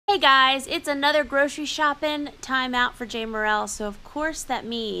Hey guys, it's another grocery shopping time out for Jamerrill, so of course that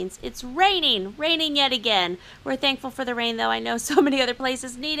means it's raining yet again. We're thankful for the rain though. I know so many other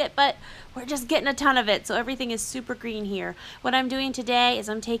places need it, but we're just getting a ton of it, so everything is super green here. What I'm doing today is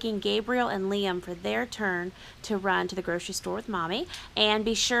I'm taking Gabriel and Liam for their turn to run to the grocery store with Mommy, and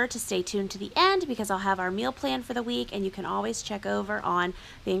be sure to stay tuned to the end because I'll have our meal plan for the week, and you can always check over on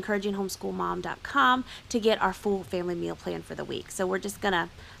theencouraginghomeschoolmom.com to get our full family meal plan for the week. So we're just gonna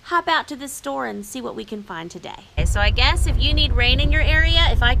hop out to this store and see what we can find today. Okay, so I guess if you need rain in your area,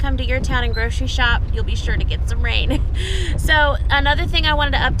 if I come to your town and grocery shop, you'll be sure to get some rain. So another thing I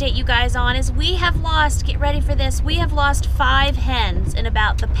wanted to update you guys on is we have lost, get ready for this, we have lost 5 hens in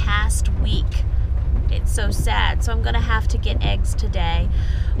about the past week. It's so sad, so I'm gonna have to get eggs today.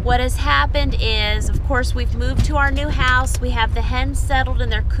 What has happened is, of course, we've moved to our new house. We have the hens settled in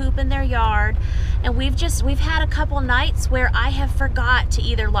their coop in their yard, and we've had a couple nights where I have forgot to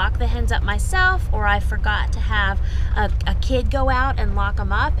either lock the hens up myself, or I forgot to have a kid go out and lock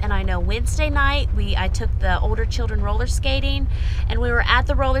them up. And I know Wednesday night I took the older children roller skating, and we were at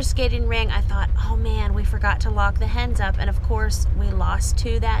the roller skating ring. I thought, oh man, we forgot to lock the hens up, and of course we lost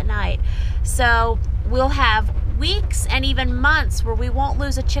 2 that night. So we'll have weeks and even months where we won't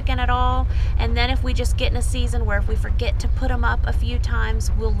lose a chicken at all, and then if we just get in a season where if we forget to put them up a few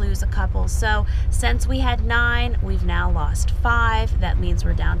times, we'll lose a couple. So since we had 9, we've now lost 5. That means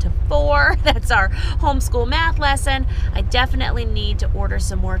we're down to 4. That's our homeschool math lesson. I definitely need to order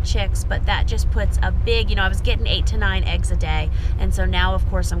some more chicks, but that just puts a big, I was getting 8 to 9 eggs a day, and so now of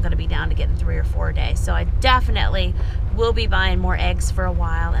course I'm going to be down to getting 3 or 4 a day. So I definitely will be buying more eggs for a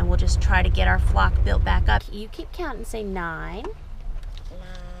while, and we'll just try to get our flock built back up. You keep counting and say 9.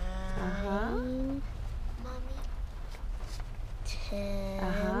 9. Mommy.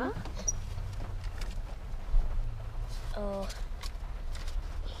 10. Oh.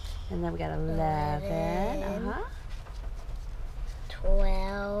 And then we got 11.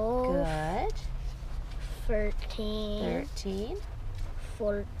 12. Good. 13. 13.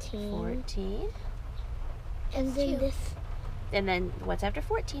 14. And then this. And then what's after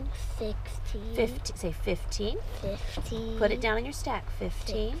 14? 16. 15. Say 15. 15. Put it down in your stack.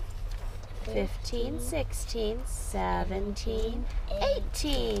 15. 15, 16, 17,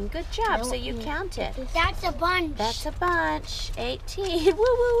 18. Good job. No, so you counted. That's a bunch. That's a bunch. 18. Woo,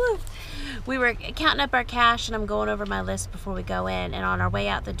 woo, woo. We were counting up our cash, and I'm going over my list before we go in. And on our way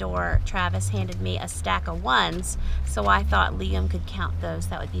out the door, Travis handed me a stack of 1s. So I thought Liam could count those.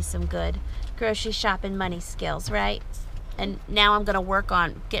 That would be some good grocery shopping money skills, right? And now I'm going to work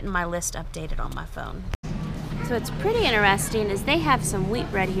on getting my list updated on my phone. So what's pretty interesting is they have some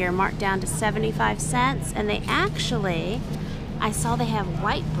wheat bread here marked down to 75 cents, and they actually, I saw they have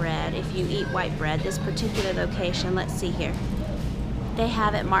white bread if you eat white bread. This particular location, let's see here, they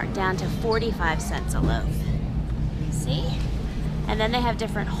have it marked down to 45 cents a loaf. See? And then they have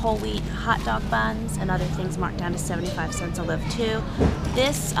different whole wheat hot dog buns and other things marked down to 75 cents a loaf too.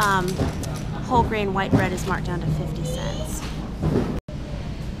 This whole grain white bread is marked down to 50 cents.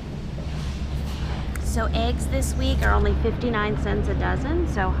 So eggs this week are only 59 cents a dozen,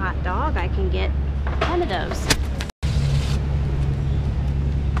 so hot dog, I can get 10 of those.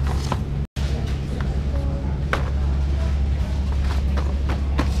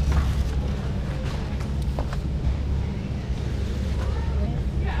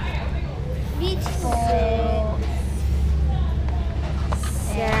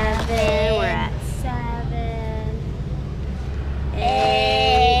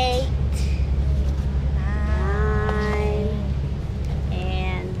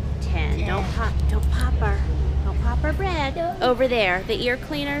 Over there, the ear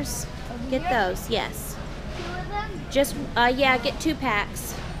cleaners, get those, yes. 2 of them? Just, yeah, get 2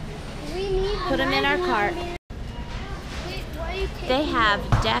 packs. We need Put them in our cart. Wait, why are you taking They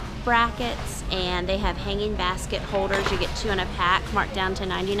have deck brackets, and they have hanging basket holders. You get 2 in a pack, marked down to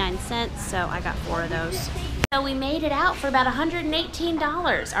 99 cents, so I got 4 of those. So we made it out for about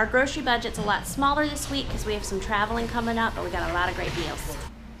 $118. Our grocery budget's a lot smaller this week because we have some traveling coming up, but we got a lot of great deals.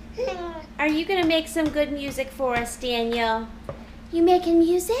 Are you gonna make some good music for us, Daniel? You making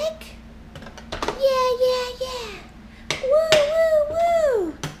music? Yeah. Woo, woo,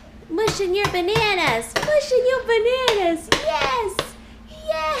 woo. Mushing your bananas. Mushing your bananas. Yes.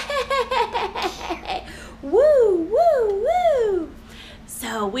 Yay. Woo, woo, woo.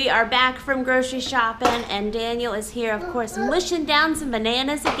 So we are back from grocery shopping, and Daniel is here, of course, mushing down some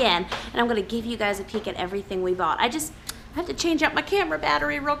bananas again. And I'm gonna give you guys a peek at everything we bought. I have to change out my camera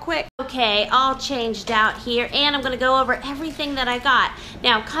battery real quick. Okay, all changed out here, and I'm gonna go over everything that I got.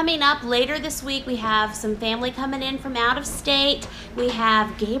 Now, coming up later this week, we have some family coming in from out of state. We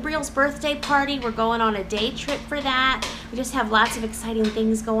have Gabriel's birthday party. We're going on a day trip for that. We just have lots of exciting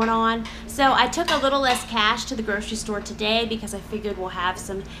things going on. So I took a little less cash to the grocery store today because I figured we'll have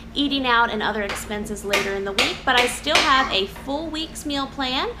some eating out and other expenses later in the week, but I still have a full week's meal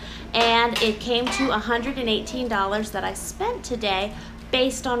plan, and it came to $118 that I spent today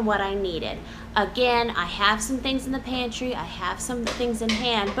based on what I needed. Again, I have some things in the pantry, I have some things in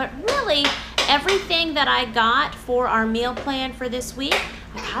hand, but really everything that I got for our meal plan for this week,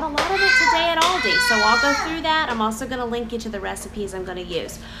 I got a lot of it today at Aldi. So I'll go through that. I'm also gonna link you to the recipes I'm gonna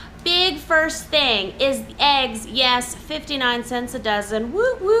use. Big first thing is eggs. Yes, 59 cents a dozen,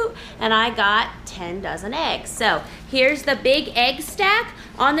 woo woo, and I got 10 dozen eggs. So here's the big egg stack.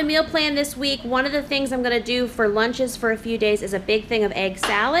 On the meal plan this week, one of the things I'm gonna do for lunches for a few days is a big thing of egg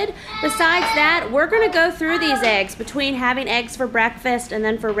salad. Besides that, we're gonna go through these eggs between having eggs for breakfast and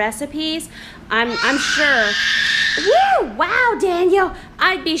then for recipes. I'm sure. Woo! Wow, Daniel!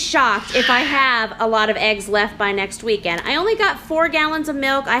 I'd be shocked if I have a lot of eggs left by next weekend. I only got 4 gallons of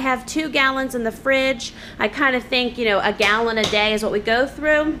milk. I have 2 gallons in the fridge. I kind of think, you know, a gallon a day is what we go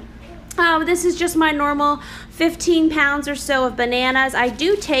through. This is just my normal 15 pounds or so of bananas. I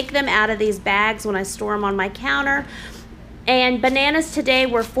do take them out of these bags when I store them on my counter. And bananas today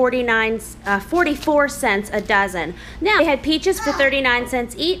were 44 cents a dozen. Now, they had peaches for 39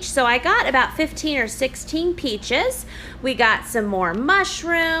 cents each, so I got about 15 or 16 peaches. We got some more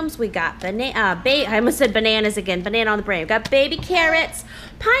mushrooms. We got I almost said bananas again, banana on the brain. We got baby carrots,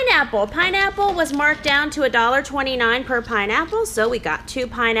 pineapple. Pineapple was marked down to $1.29 per pineapple, so we got 2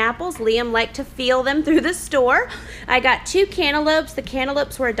 pineapples. Liam liked to feel them through the store. I got 2 cantaloupes. The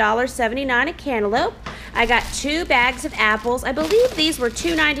cantaloupes were $1.79 a cantaloupe. I got 2 bags of apples. I believe these were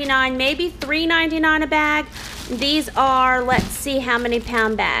 $2.99, maybe $3.99 a bag. These are, let's see how many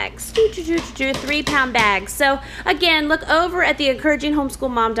pound bags. 3-pound bags. So again, look over at the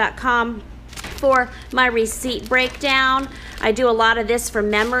encouraginghomeschoolmom.com for my receipt breakdown. I do a lot of this from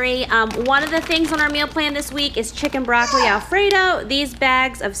memory. One of the things on our meal plan this week is chicken broccoli Alfredo. These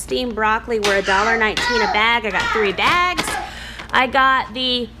bags of steamed broccoli were $1.19 a bag. I got 3 bags. I got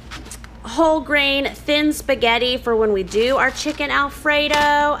the whole grain thin spaghetti for when we do our chicken Alfredo.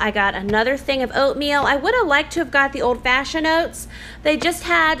 I got another thing of oatmeal. I would have liked to have got the old-fashioned oats. They just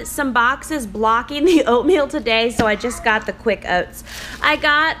had some boxes blocking the oatmeal today, so I just got the quick oats. I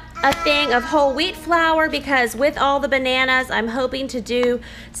got a thing of whole wheat flour because with all the bananas, I'm hoping to do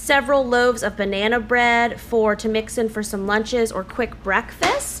several loaves of banana bread to mix in for some lunches or quick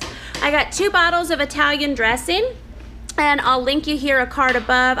breakfast. I got 2 bottles of Italian dressing. And I'll link you here a card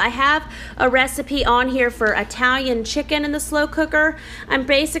above. I have a recipe on here for Italian chicken in the slow cooker. I'm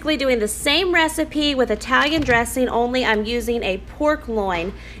basically doing the same recipe with Italian dressing, only I'm using a pork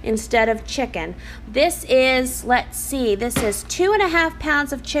loin instead of chicken. This is, let's see, this is 2.5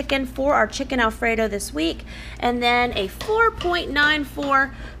 pounds of chicken for our chicken Alfredo this week, and then a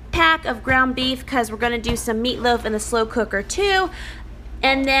 4.94 pack of ground beef because we're going to do some meatloaf in the slow cooker too.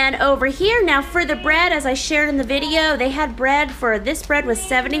 And then over here, now for the bread, as I shared in the video, they had this bread was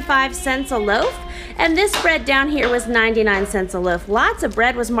 75 cents a loaf, and this bread down here was 99 cents a loaf. Lots of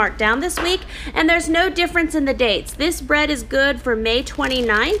bread was marked down this week, and there's no difference in the dates. This bread is good for May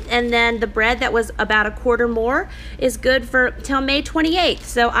 29th, and then the bread that was about a quarter more is good for till May 28th.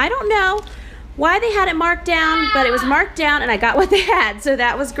 So I don't know why they had it marked down, but it was marked down, and I got what they had, so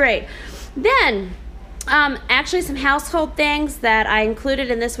that was great. Then, actually some household things that I included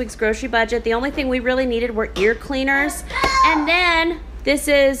in this week's grocery budget. The only thing we really needed were ear cleaners. And then this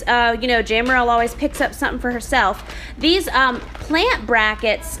is, you know, Jamerrill always picks up something for herself. These plant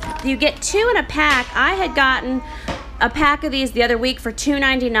brackets, you get 2 in a pack. I had gotten a pack of these the other week for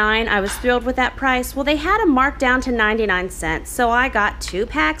 $2.99. I was thrilled with that price. Well, they had them marked down to 99 cents. So I got 2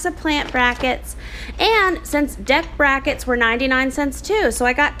 packs of plant brackets. And since deck brackets were 99 cents too, so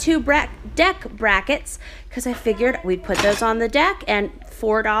I got 2 deck brackets because I figured we'd put those on the deck, and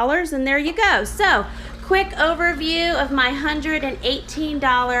 $4, and there you go. So quick overview of my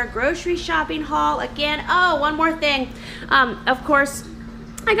 $118 grocery shopping haul. Again, oh, one more thing. Of course,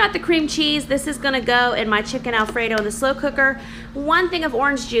 I got the cream cheese. This is gonna go in my chicken Alfredo in the slow cooker. 1 thing of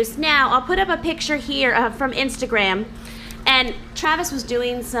orange juice. Now, I'll put up a picture here from Instagram. And Travis was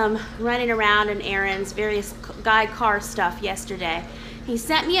doing some running around and errands, various guy car stuff yesterday. He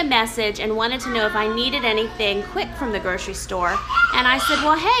sent me a message and wanted to know if I needed anything quick from the grocery store. And I said,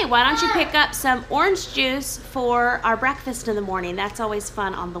 well, hey, why don't you pick up some orange juice for our breakfast in the morning? That's always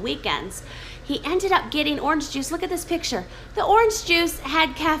fun on the weekends. He ended up getting orange juice. Look at this picture. The orange juice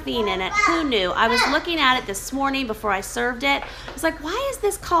had caffeine in it. Who knew? I was looking at it this morning before I served it. I was like, why is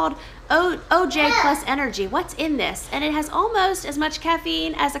this called OJ plus energy? What's in this? And it has almost as much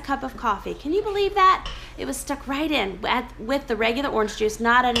caffeine as a cup of coffee. Can you believe that? It was stuck right in with the regular orange juice,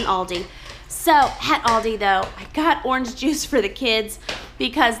 not at an Aldi. So at Aldi though, I got orange juice for the kids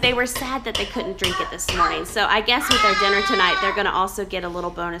because they were sad that they couldn't drink it this morning. So I guess with their dinner tonight, they're gonna also get a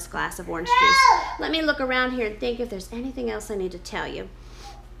little bonus glass of orange juice. Let me look around here and think if there's anything else I need to tell you.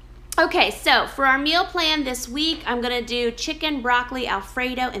 Okay, so for our meal plan this week, I'm gonna do chicken broccoli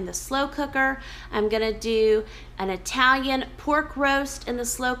Alfredo in the slow cooker. I'm gonna do an Italian pork roast in the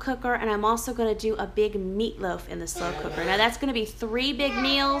slow cooker, and I'm also gonna do a big meatloaf in the slow cooker. Now that's gonna be 3 big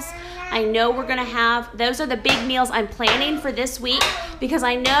meals. I know we're gonna have, those are the big meals I'm planning for this week because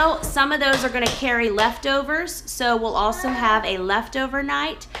I know some of those are gonna carry leftovers, so we'll also have a leftover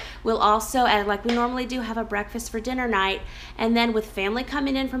night. We'll also, like we normally do, have a breakfast for dinner night, and then with family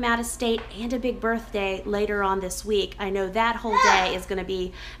coming in from out of state and a big birthday later on this week, I know that whole day is gonna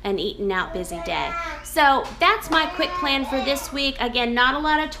be an eaten out busy day. So that's my quick plan for this week. Again, not a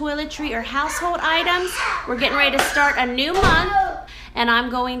lot of toiletry or household items. We're getting ready to start a new month, and I'm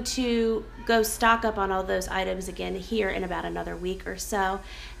going to go stock up on all those items again here in about another week or so.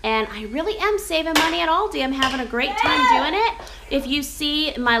 And I really am saving money at Aldi. I'm having a great time doing it. If you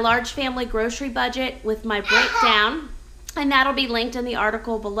see my large family grocery budget with my breakdown, and that'll be linked in the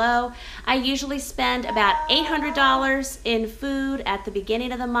article below, I usually spend about $800 in food at the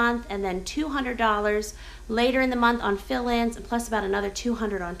beginning of the month, and then $200 later in the month on fill-ins, and plus about another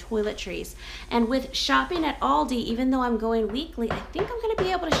 $200 on toiletries. And with shopping at Aldi, even though I'm going weekly, I think I'm gonna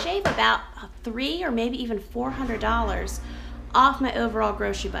be able to shave about $300 or maybe even $400 off my overall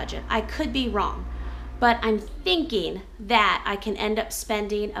grocery budget. I could be wrong, but I'm thinking that I can end up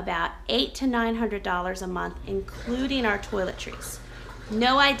spending about $800 to $900 a month, including our toiletries.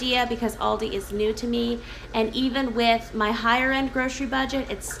 No idea because Aldi is new to me, and even with my higher end grocery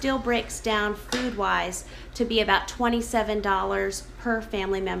budget, it still breaks down food-wise to be about $27 per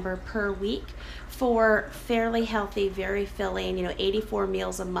family member per week for fairly healthy, very filling, 84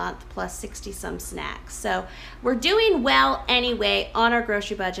 meals a month plus 60 some snacks. So we're doing well anyway on our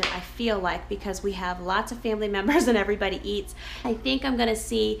grocery budget, I feel like, because we have lots of family members and everybody eats. I think I'm gonna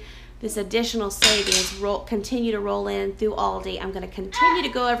see this additional savings continue to roll in through Aldi. I'm gonna continue to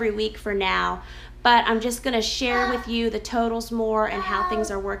go every week for now, but I'm just gonna share with you the totals more and how things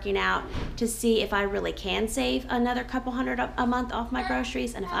are working out to see if I really can save another couple hundred a month off my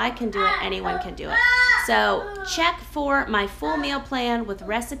groceries, and if I can do it, anyone can do it. So check for my full meal plan with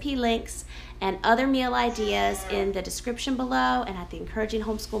recipe links and other meal ideas in the description below and at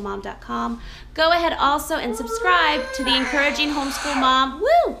theencouraginghomeschoolmom.com. Go ahead also and subscribe to the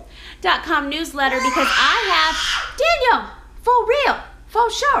encouraginghomeschoolmom.com newsletter because I have, Daniel, for real,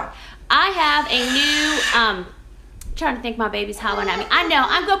 for sure, I have a new, trying to think, my baby's hollering at me. I know,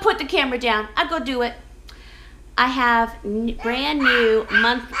 I'm gonna put the camera down. I'll go do it. I have brand new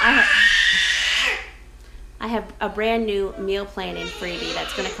I have a brand new meal planning freebie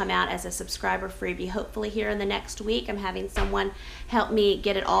that's going to come out as a subscriber freebie hopefully here in the next week. I'm having someone help me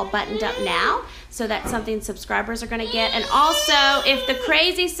get it all buttoned up now, so that's something subscribers are going to get. And also, if the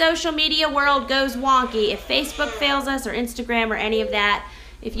crazy social media world goes wonky, if Facebook fails us or Instagram or any of that,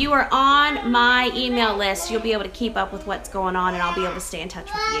 if you are on my email list, you'll be able to keep up with what's going on, and I'll be able to stay in touch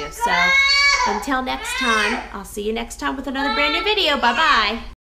with you. So until next time, I'll see you next time with another brand new video. Bye-bye.